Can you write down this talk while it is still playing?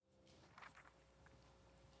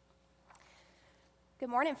Good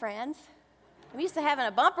morning, friends. I'm used to having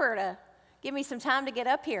a bumper to give me some time to get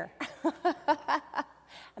up here.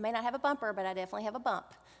 I may not have a bumper, but I definitely have a bump.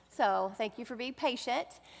 So thank you for being patient.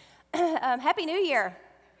 Happy New Year.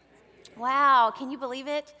 Wow, can you believe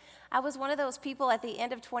it? I was one of those people at the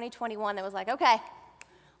end of 2021 that was like, okay,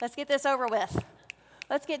 let's get this over with.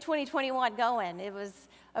 Let's get 2021 going. It was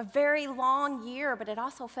a very long year, but it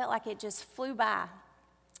also felt like it just flew by.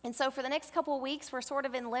 And so for the next couple of weeks, we're sort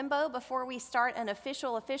of in limbo before we start an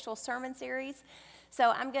official sermon series. So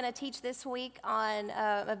I'm going to teach this week on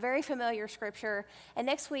a very familiar scripture. And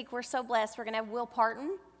next week, we're so blessed. We're going to have Will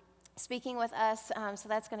Parton speaking with us. So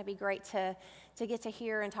that's going to be great to get to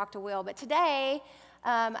hear and talk to Will. But today,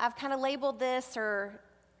 I've kind of labeled this or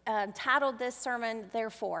titled this sermon,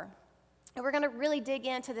 Therefore. And we're going to really dig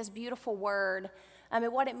into this beautiful word and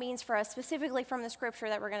what it means for us, specifically from the scripture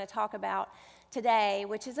that we're going to talk about today,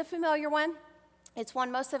 which is a familiar one. It's one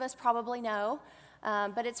most of us probably know,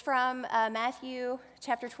 but it's from Matthew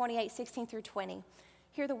chapter 28, 16 through 20.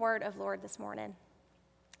 Hear the word of the Lord this morning.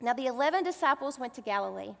 Now the 11 disciples went to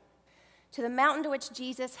Galilee, to the mountain to which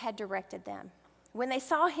Jesus had directed them. When they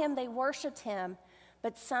saw him, they worshiped him,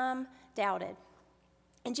 but some doubted.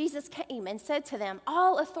 And Jesus came and said to them,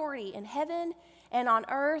 "All authority in heaven and on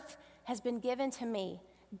earth has been given to me.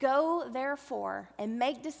 Go, therefore, and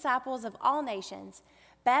make disciples of all nations,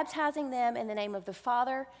 baptizing them in the name of the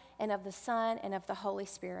Father and of the Son and of the Holy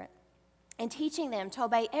Spirit, and teaching them to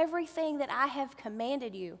obey everything that I have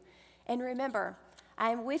commanded you. And remember,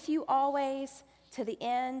 I am with you always to the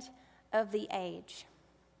end of the age."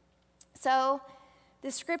 So,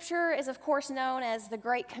 this scripture is, of course, known as the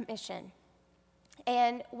Great Commission.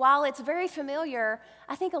 And while it's very familiar,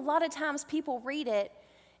 I think a lot of times people read it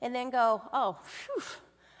and then go, oh, phew,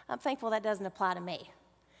 I'm thankful that doesn't apply to me.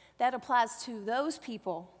 That applies to those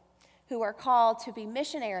people who are called to be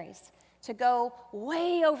missionaries, to go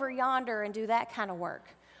way over yonder and do that kind of work.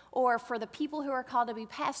 Or for the people who are called to be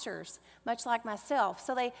pastors, much like myself.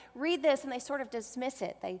 So they read this and they sort of dismiss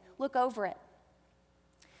it. They look over it,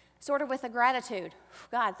 sort of with a gratitude.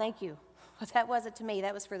 God, thank you. That wasn't to me.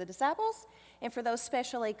 That was for the disciples and for those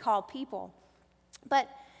specially called people. But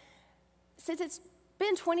since it's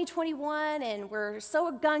been 2021 and we're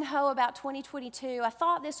so gung-ho about 2022, I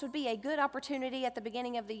thought this would be a good opportunity at the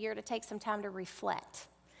beginning of the year to take some time to reflect.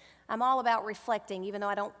 I'm all about reflecting, even though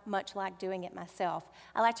I don't much like doing it myself.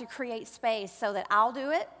 I like to create space so that I'll do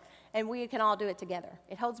it and we can all do it together.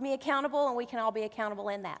 It holds me accountable and we can all be accountable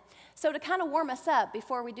in that. So to kind of warm us up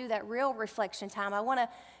before we do that real reflection time, I want to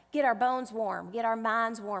get our bones warm, get our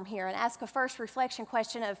minds warm here, and ask a first reflection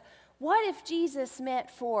question of, what if Jesus meant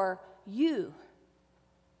for you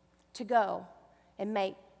to go and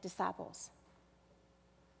make disciples?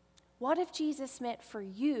 What if Jesus meant for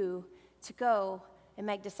you to go and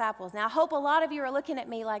make disciples? Now, I hope a lot of you are looking at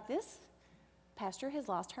me like, this pastor has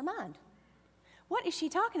lost her mind. What is she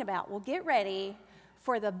talking about? Well, get ready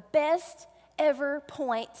for the best ever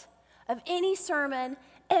point of any sermon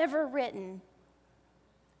ever written.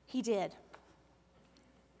 He did.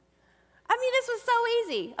 I mean, this was so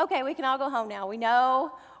easy. Okay, we can all go home now. We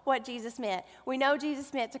know what Jesus meant. We know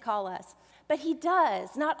Jesus meant to call us. But he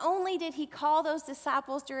does. Not only did he call those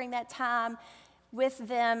disciples during that time with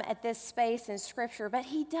them at this space in Scripture, but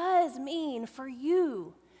he does mean for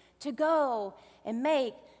you to go and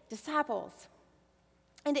make disciples.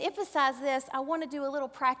 And to emphasize this, I want to do a little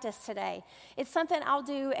practice today. It's something I'll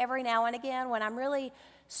do every now and again when I'm really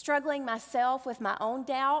struggling myself with my own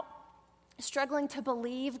doubt, struggling to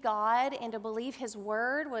believe God and to believe his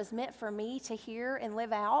word was meant for me to hear and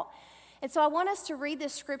live out. And so I want us to read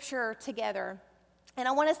this scripture together, and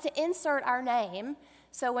I want us to insert our name.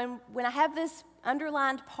 So when I have this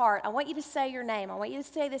underlined part, I want you to say your name. I want you to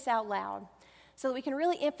say this out loud so that we can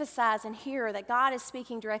really emphasize and hear that God is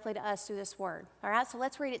speaking directly to us through this word. All right, so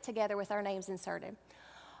let's read it together with our names inserted.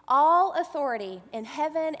 All authority in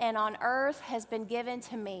heaven and on earth has been given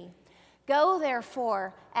to me. Go,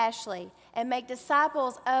 therefore, Ashley, and make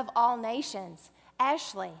disciples of all nations.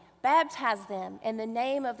 Ashley, baptize them in the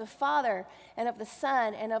name of the Father and of the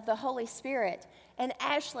Son and of the Holy Spirit. And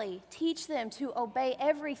Ashley, teach them to obey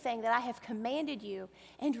everything that I have commanded you.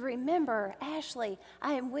 And remember, Ashley,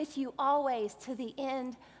 I am with you always to the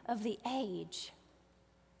end of the age.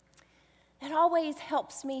 It always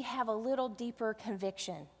helps me have a little deeper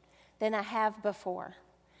conviction than I have before.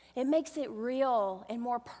 It makes it real and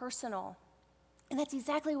more personal. And that's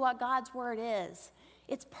exactly what God's word is.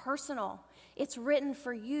 It's personal. It's written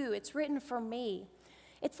for you. It's written for me.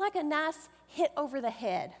 It's like a nice hit over the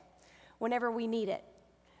head whenever we need it,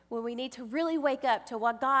 when we need to really wake up to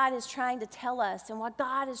what God is trying to tell us and what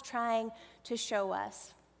God is trying to show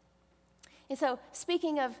us. And so,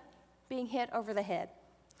 speaking of being hit over the head,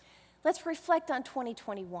 let's reflect on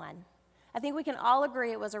 2021. I think we can all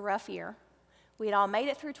agree it was a rough year. We'd all made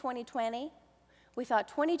it through 2020. We thought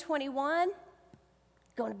 2021,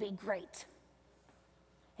 going to be great.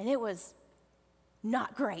 And it was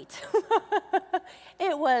not great.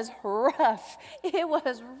 It was rough. It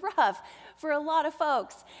was rough for a lot of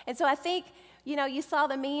folks. And so I think, you saw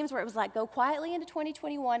the memes where it was like, go quietly into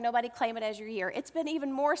 2021, nobody claim it as your year. It's been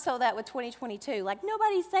even more so that with 2022. Like,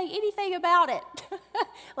 nobody say anything about it.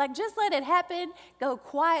 Like, just let it happen, go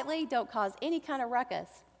quietly, don't cause any kind of ruckus.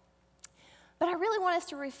 But I really want us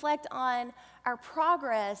to reflect on our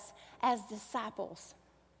progress as disciples.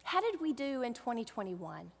 How did we do in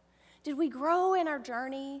 2021? Did we grow in our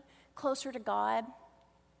journey closer to God?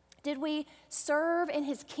 Did we serve in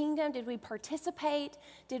his kingdom? Did we participate?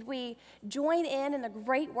 Did we join in the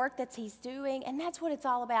great work that he's doing? And that's what it's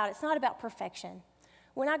all about. It's not about perfection.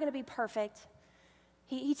 We're not going to be perfect.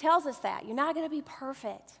 He tells us that. You're not going to be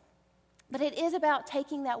perfect. But it is about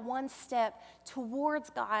taking that one step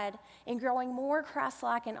towards God and growing more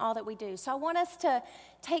Christ-like in all that we do. So I want us to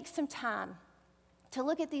take some time to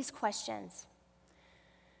look at these questions.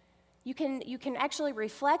 You can actually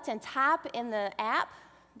reflect and type in the app.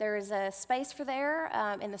 There is a space for there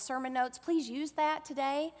in the sermon notes. Please use that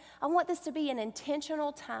today. I want this to be an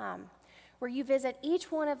intentional time where you visit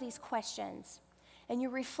each one of these questions and you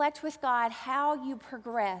reflect with God how you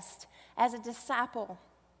progressed as a disciple,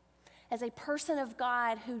 as a person of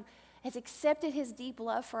God who has accepted his deep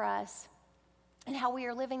love for us, and how we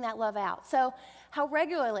are living that love out. So, how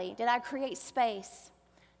regularly did I create space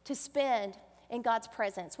to spend in God's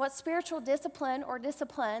presence? What spiritual discipline or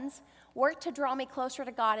disciplines work to draw me closer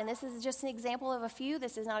to God? And this is just an example of a few.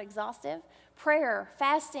 This is not exhaustive. Prayer,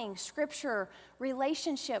 fasting, scripture,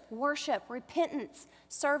 relationship, worship, repentance,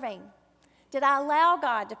 serving. Did I allow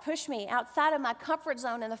God to push me outside of my comfort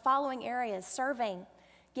zone in the following areas? Serving,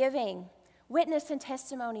 giving, witness and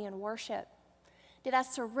testimony, and worship. Did I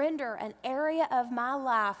surrender an area of my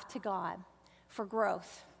life to God for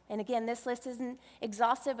growth? And again, this list isn't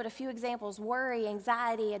exhaustive, but a few examples: worry,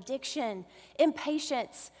 anxiety, addiction,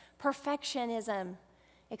 impatience, perfectionism,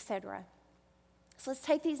 etc. So let's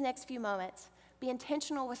take these next few moments, be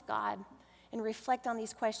intentional with God, and reflect on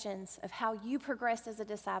these questions of how you progressed as a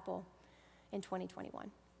disciple in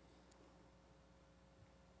 2021.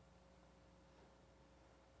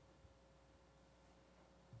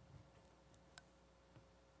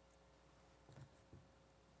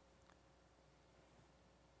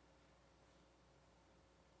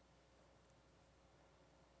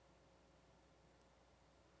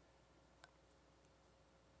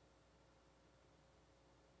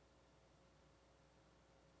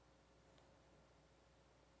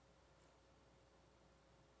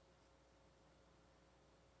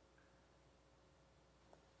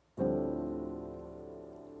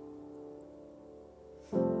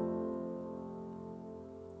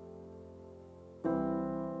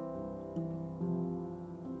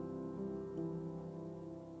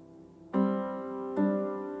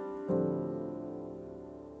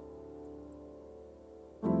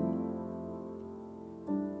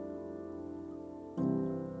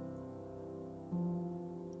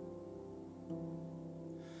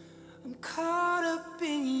 Caught up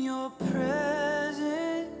in your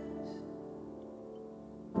presence,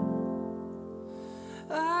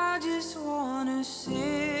 I just wanna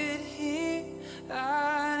sit here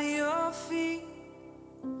at your feet.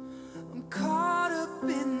 I'm caught up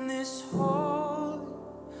in this whole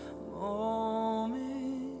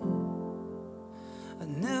moment. I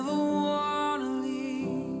never wanna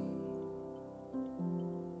leave.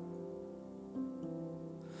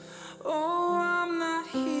 Oh, I'm not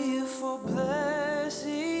here for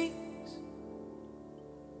blessings.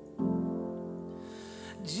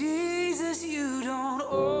 Jesus, you don't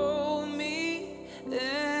owe me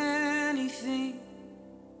anything.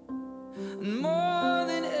 More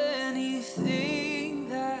than anything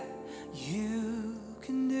that you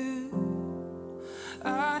can do,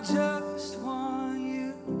 I just want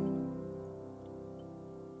you.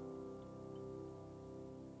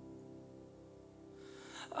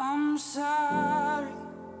 I'm sorry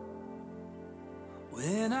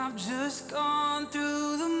when I've just gone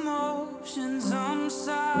through the motions. I'm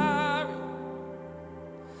sorry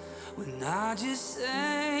when I just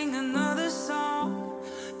sang another song.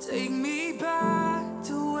 Take me back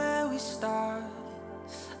to where we started.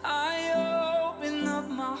 I open up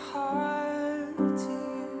my heart to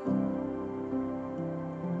you.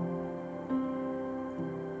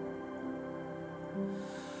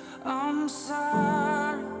 I'm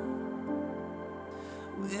sorry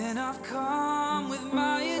when I've come with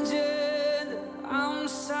my agenda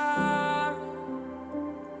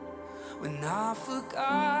I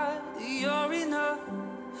forgot that you're enough.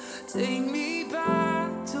 Take me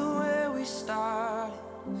back to where we started.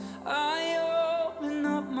 I open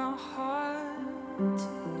up my heart to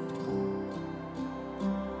you.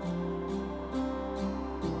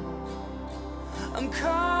 I'm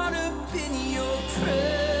caught up in your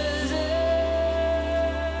presence.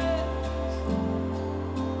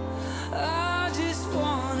 I just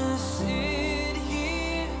wanna sit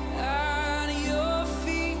here at your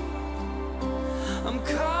feet. I'm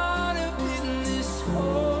caught up in this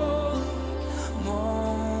holy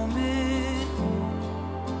moment.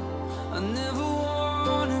 I never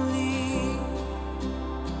wanna leave.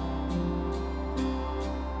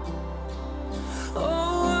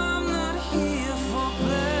 Oh, I'm not here for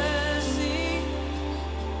blessing.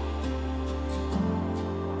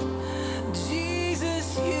 Jesus,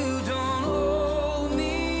 you don't owe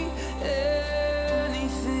me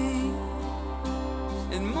anything.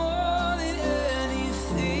 And more than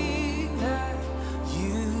anything that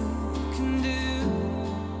you can do,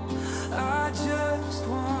 I just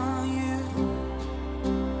want you.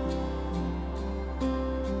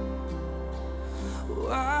 Oh,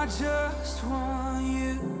 I just want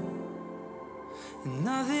you. And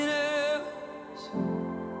nothing else.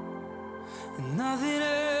 And nothing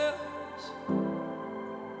else.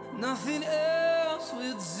 Nothing else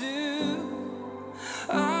will do.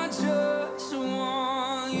 I just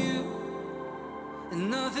want you. And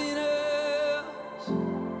nothing else.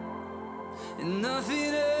 And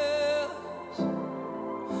nothing else.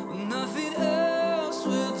 Nothing else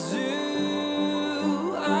will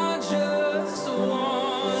do. I just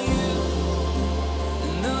want you.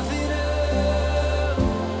 And nothing else.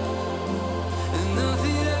 And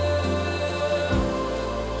nothing else.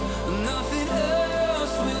 Nothing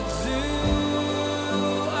else will do.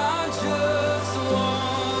 I just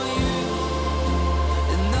want you.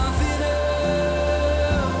 And nothing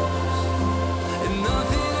else. And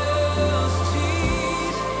nothing else,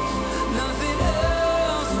 Jesus. Nothing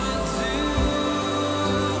else will do.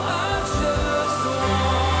 I just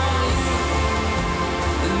want you.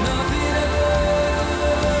 And nothing else.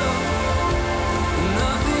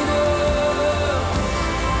 Nothing else.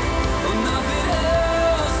 Oh, nothing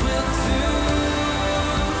else will do.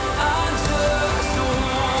 I just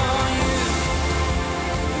want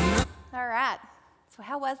you. All right. So,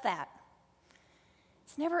 how was that?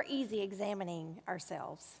 It's never easy examining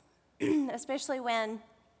ourselves, especially when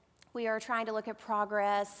we are trying to look at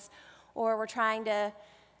progress or we're trying to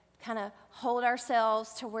kind of hold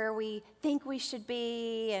ourselves to where we think we should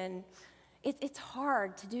be. And it's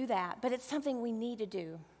hard to do that, but it's something we need to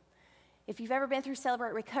do. If you've ever been through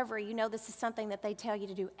Celebrate Recovery, you know this is something that they tell you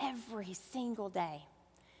to do every single day.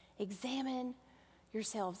 Examine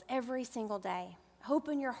yourselves every single day.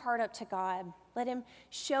 Open your heart up to God. Let Him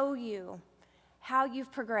show you how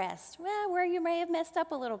you've progressed, well, where you may have messed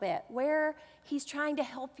up a little bit, where He's trying to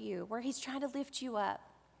help you, where He's trying to lift you up.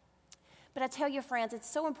 But I tell you, friends, it's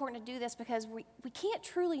so important to do this because we can't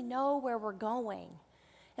truly know where we're going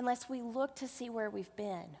unless we look to see where we've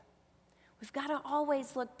been. We've got to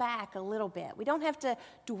always look back a little bit. We don't have to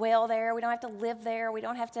dwell there. We don't have to live there. We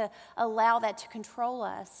don't have to allow that to control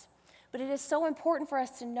us. But it is so important for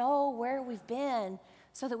us to know where we've been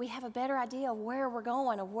so that we have a better idea of where we're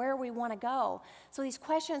going, of where we want to go. So these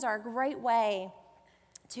questions are a great way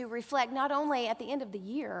to reflect not only at the end of the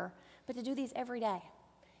year, but to do these every day.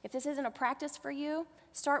 If this isn't a practice for you,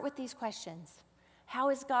 start with these questions. How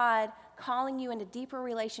is God calling you into deeper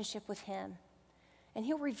relationship with Him? And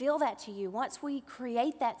He'll reveal that to you once we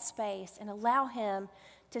create that space and allow Him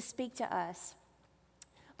to speak to us.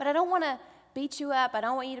 But I don't want to beat you up. I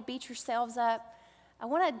don't want you to beat yourselves up. I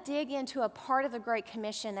want to dig into a part of the Great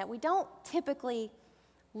Commission that we don't typically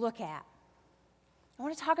look at. I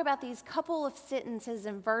want to talk about these couple of sentences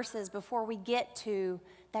and verses before we get to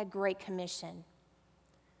that Great Commission,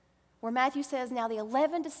 where Matthew says, "Now the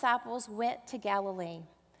 11 disciples went to Galilee,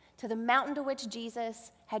 to the mountain to which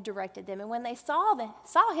Jesus had directed them. And when they saw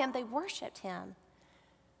Him, they worshiped Him.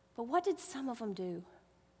 But what did some of them do?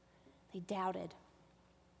 They doubted.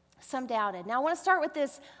 Some doubted." Now I want to start with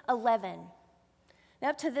this 11. Now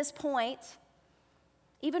up to this point,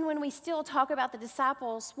 even when we still talk about the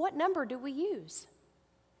disciples, what number do we use?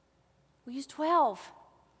 We use 12.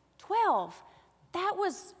 12. That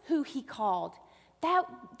was who He called.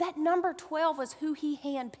 That number 12 was who He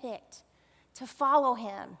handpicked to follow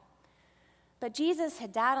Him. But Jesus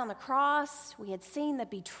had died on the cross. We had seen the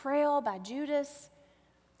betrayal by Judas.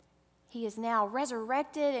 He is now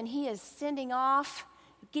resurrected, and He is sending off,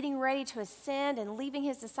 getting ready to ascend and leaving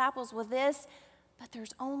His disciples with this. But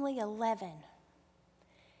there's only 11.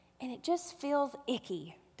 And it just feels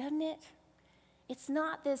icky, doesn't it? it's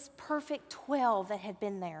not this perfect 12 that had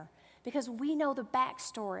been there, because we know the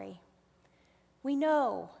backstory. We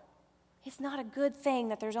know it's not a good thing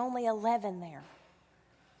that there's only 11 there.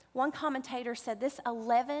 One commentator said this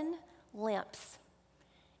 11 limps,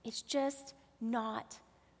 it's just not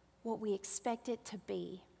what we expect it to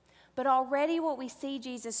be. But already what we see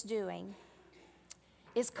Jesus doing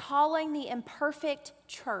is calling the imperfect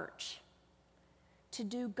church to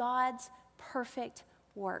do God's perfect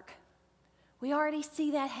work. We already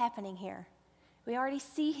see that happening here. We already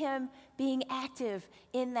see him being active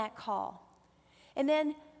in that call. And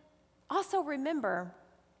then also remember,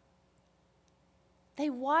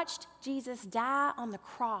 they watched Jesus die on the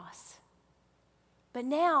cross. But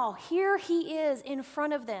now, here he is in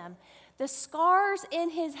front of them, the scars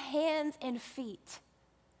in his hands and feet.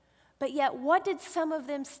 But yet, what did some of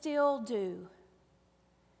them still do?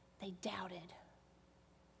 They doubted.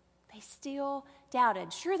 They still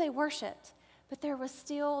doubted. Sure, they worshiped, but there was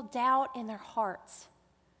still doubt in their hearts.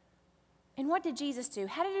 And what did Jesus do?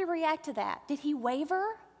 How did he react to that? Did he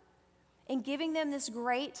waver in giving them this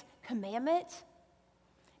great commandment?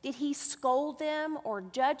 Did he scold them or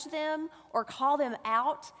judge them or call them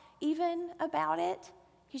out even about it?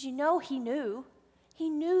 Because you know he knew. He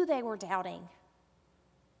knew they were doubting.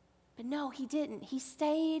 But no, he didn't. He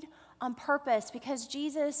stayed on purpose because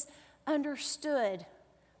Jesus understood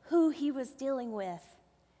who he was dealing with.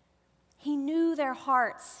 He knew their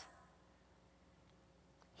hearts.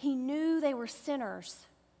 He knew they were sinners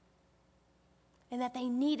and that they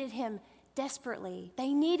needed him desperately.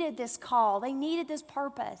 They needed this call. They needed this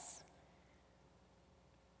purpose.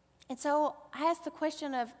 And so I ask the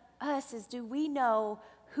question of us is, do we know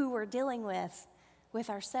who we're dealing with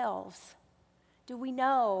ourselves? Do we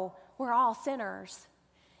know we're all sinners?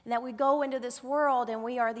 And that we go into this world and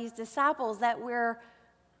we are these disciples, that we're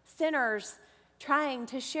sinners trying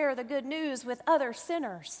to share the good news with other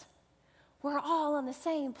sinners. We're all on the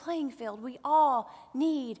same playing field. We all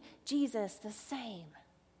need Jesus the same.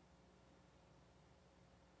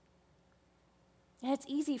 And it's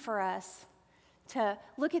easy for us to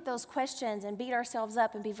look at those questions and beat ourselves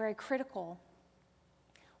up and be very critical.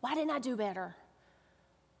 Why didn't I do better?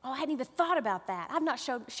 Oh, I hadn't even thought about that. I've not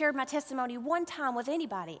shared my testimony one time with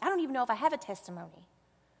anybody. I don't even know if I have a testimony.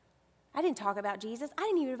 I didn't talk about Jesus. I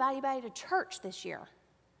didn't even invite anybody to church this year.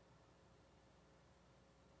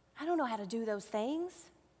 I don't know how to do those things.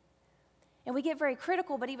 And we get very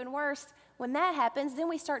critical, but even worse, when that happens, then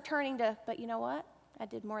we start turning to, but you know what? I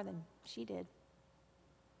did more than she did.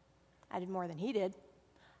 I did more than he did.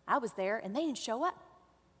 I was there, and they didn't show up.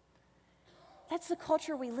 That's the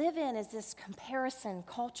culture we live in, is this comparison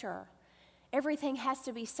culture. Everything has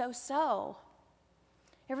to be so.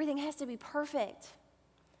 Everything has to be perfect.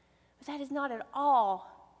 But that is not at all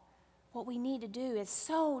what we need to do. It's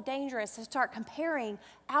so dangerous to start comparing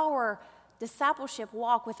our discipleship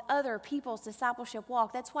walk with other people's discipleship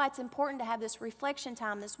walk. That's why it's important to have this reflection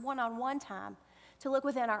time, this one-on-one time, to look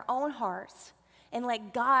within our own hearts and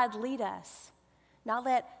let God lead us, not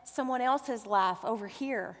let someone else's life over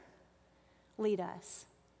here lead us,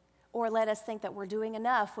 or let us think that we're doing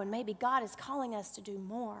enough when maybe God is calling us to do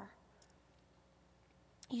more.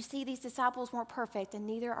 You see, these disciples weren't perfect, and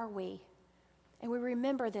neither are we. And we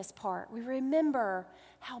remember this part. We remember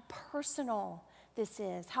how personal this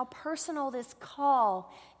is, how personal this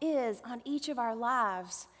call is on each of our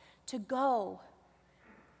lives to go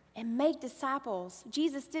and make disciples.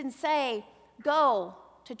 Jesus didn't say, go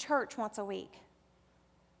to church once a week.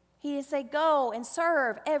 He didn't say, go and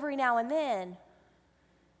serve every now and then.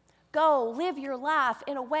 Go live your life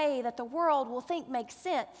in a way that the world will think makes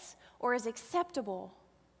sense or is acceptable.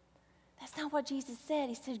 That's not what Jesus said.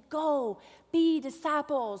 He said, go be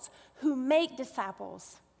disciples who make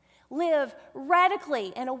disciples. Live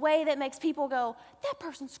radically in a way that makes people go, that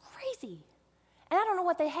person's crazy. And I don't know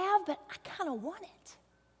what they have, but I kind of want it.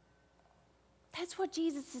 That's what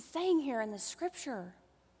Jesus is saying here in the scripture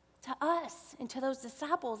to us and to those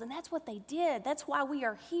disciples, and that's what they did. That's why we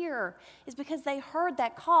are here, is because they heard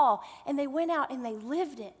that call and they went out and they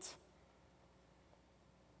lived it.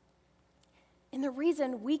 And the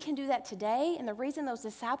reason we can do that today and the reason those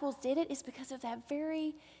disciples did it is because of that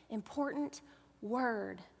very important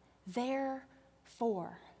word,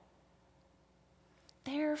 therefore.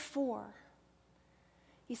 Therefore.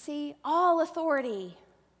 You see, all authority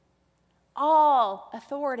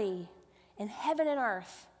in heaven and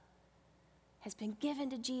earth has been given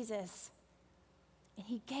to Jesus. And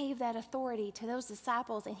he gave that authority to those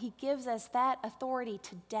disciples, and he gives us that authority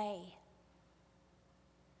today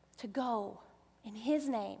to go in his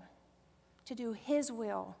name, to do his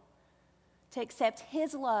will, to accept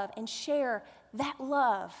his love and share that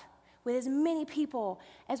love with as many people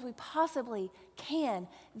as we possibly can.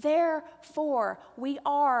 Therefore, we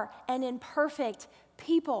are an imperfect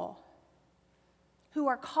people who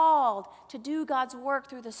are called to do God's work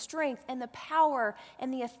through the strength and the power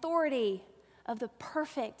and the authority of the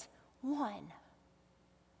perfect one.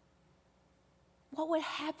 What would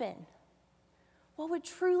happen? What would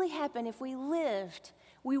truly happen if we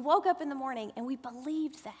woke up in the morning and we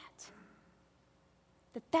believed that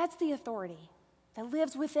that's the authority that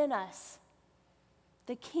lives within us?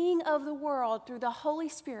 The King of the world, through the Holy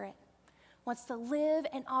Spirit, wants to live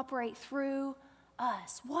and operate through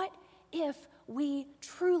us. What if we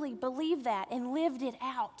truly believed that and lived it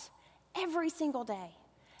out every single day,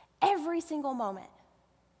 every single moment?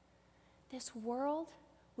 This world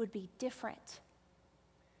would be different.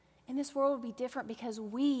 And this world would be different because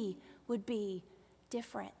we would be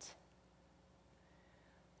different.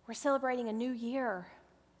 We're celebrating a new year,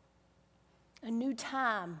 a new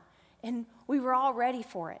time, and we were all ready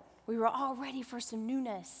for it. We were all ready for some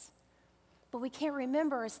newness. But we can't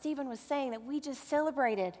remember, as Stephen was saying, that we just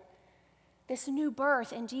celebrated this new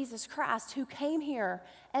birth in Jesus Christ, who came here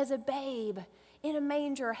as a babe in a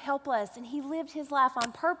manger, helpless, and he lived his life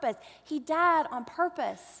on purpose. He died on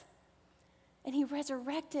purpose, and he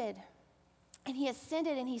resurrected, and he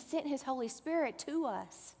ascended, and he sent his Holy Spirit to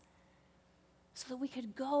us so that we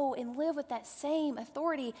could go and live with that same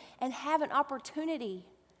authority and have an opportunity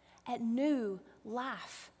at new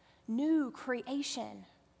life, new creation.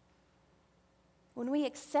 When we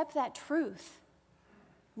accept that truth,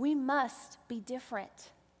 we must be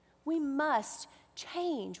different. We must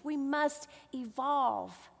change. We must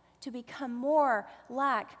evolve to become more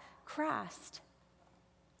like Christ.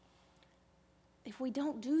 If we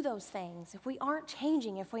don't do those things, if we aren't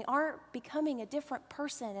changing, if we aren't becoming a different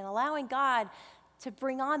person and allowing God to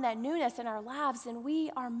bring on that newness in our lives, then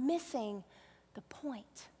we are missing the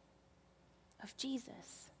point of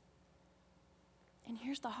Jesus. And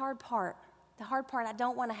here's the hard part I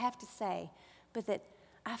don't want to have to say, but that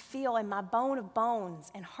I feel in my bone of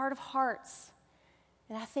bones and heart of hearts,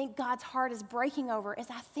 and I think God's heart is breaking over, is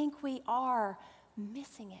I think we are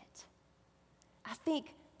missing it. I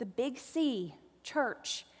think the big C,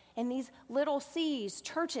 church, and these little C's,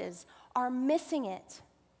 churches, are missing it.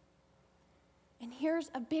 And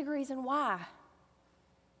here's a big reason why.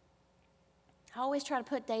 I always try to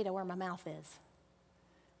put data where my mouth is,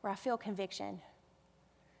 where I feel conviction.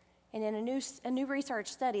 And in a new research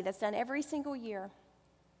study that's done every single year,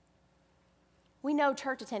 we know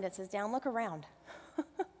church attendance is down. Look around.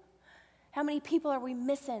 How many people are we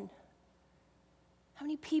missing? How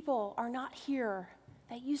many people are not here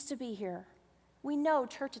that used to be here? We know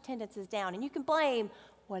church attendance is down, and you can blame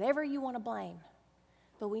whatever you want to blame,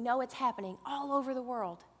 but we know it's happening all over the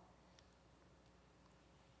world.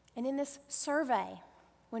 And in this survey,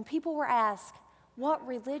 when people were asked what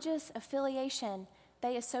religious affiliation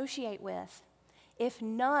they associate with, if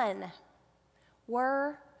none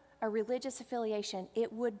were a religious affiliation,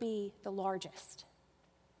 it would be the largest.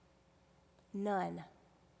 None.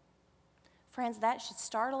 Friends, that should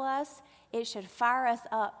startle us. It should fire us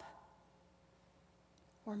up.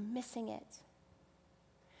 We're missing it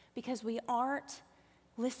because we aren't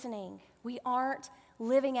listening. We aren't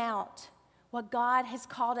living out what God has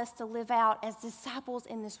called us to live out as disciples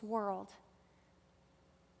in this world.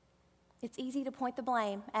 It's easy to point the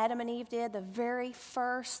blame. Adam and Eve did the very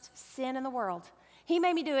first sin in the world. He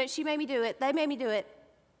made me do it, she made me do it, they made me do it.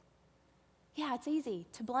 Yeah, it's easy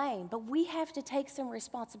to blame, but we have to take some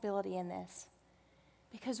responsibility in this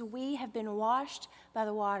because we have been washed by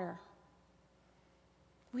the water.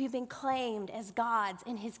 We have been claimed as gods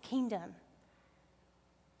in his kingdom.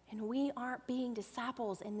 And we aren't being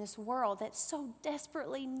disciples in this world that so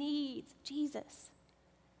desperately needs Jesus.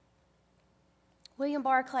 William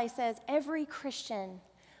Barclay says, every Christian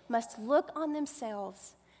must look on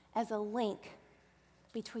themselves as a link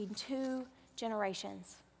between two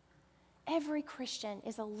generations. Every Christian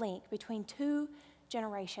is a link between two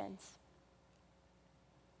generations.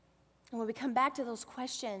 And when we come back to those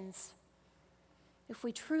questions, if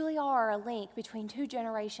we truly are a link between two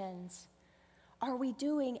generations, are we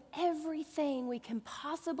doing everything we can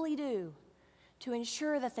possibly do to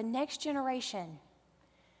ensure that the next generation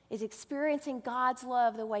is experiencing God's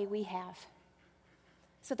love the way we have?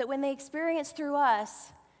 So that when they experience through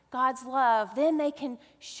us God's love, then they can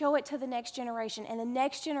show it to the next generation and the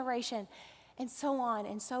next generation, and so on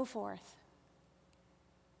and so forth.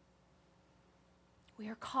 We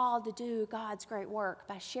are called to do God's great work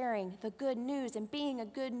by sharing the good news and being a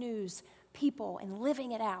good news people and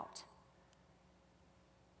living it out.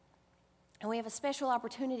 And we have a special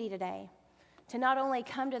opportunity today to not only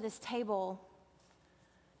come to this table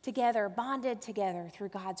together, bonded together through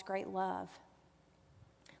God's great love.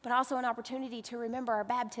 But also an opportunity to remember our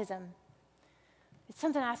baptism. It's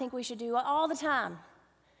something I think we should do all the time.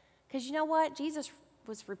 Because you know what? Jesus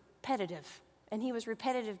was repetitive. And he was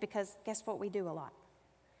repetitive because guess what we do a lot?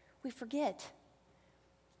 We forget.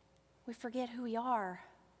 We forget who we are.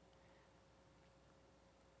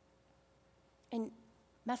 And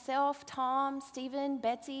myself, Tom, Stephen,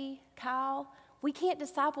 Betsy, Kyle, we can't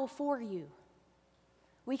disciple for you.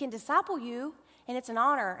 We can disciple you, and it's an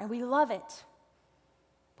honor, and we love it.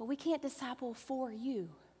 But we can't disciple for you.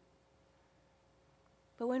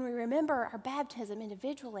 But when we remember our baptism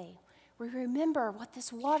individually, we remember what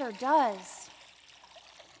this water does.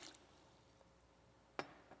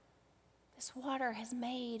 This water has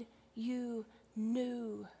made you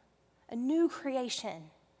new, a new creation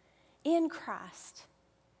in Christ,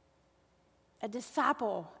 a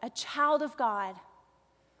disciple, a child of God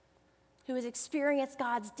who has experienced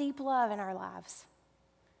God's deep love in our lives.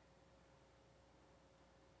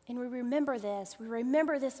 And we remember this. We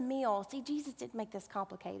remember this meal. See, Jesus didn't make this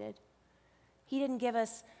complicated. He didn't give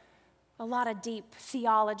us a lot of deep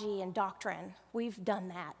theology and doctrine. We've done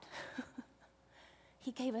that.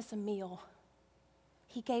 He gave us a meal.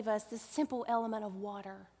 He gave us this simple element of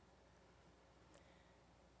water.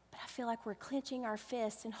 But I feel like we're clenching our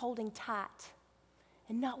fists and holding tight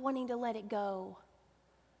and not wanting to let it go.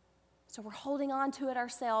 So we're holding on to it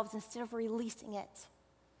ourselves instead of releasing it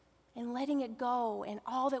and letting it go in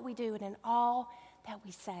all that we do and in all that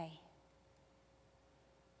we say.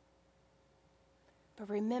 But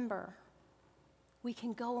remember, we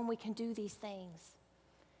can go and we can do these things.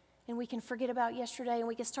 And we can forget about yesterday and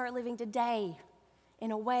we can start living today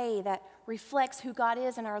in a way that reflects who God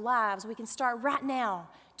is in our lives. We can start right now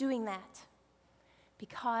doing that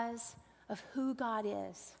because of who God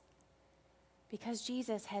is. Because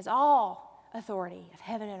Jesus has all authority of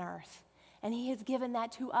heaven and earth. And he has given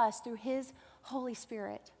that to us through his Holy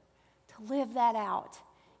Spirit to live that out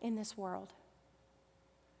in this world.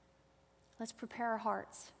 Let's prepare our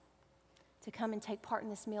hearts to come and take part in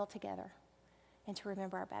this meal together and to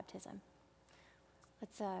remember our baptism.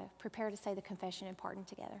 Let's prepare to say the confession and pardon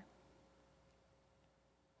together.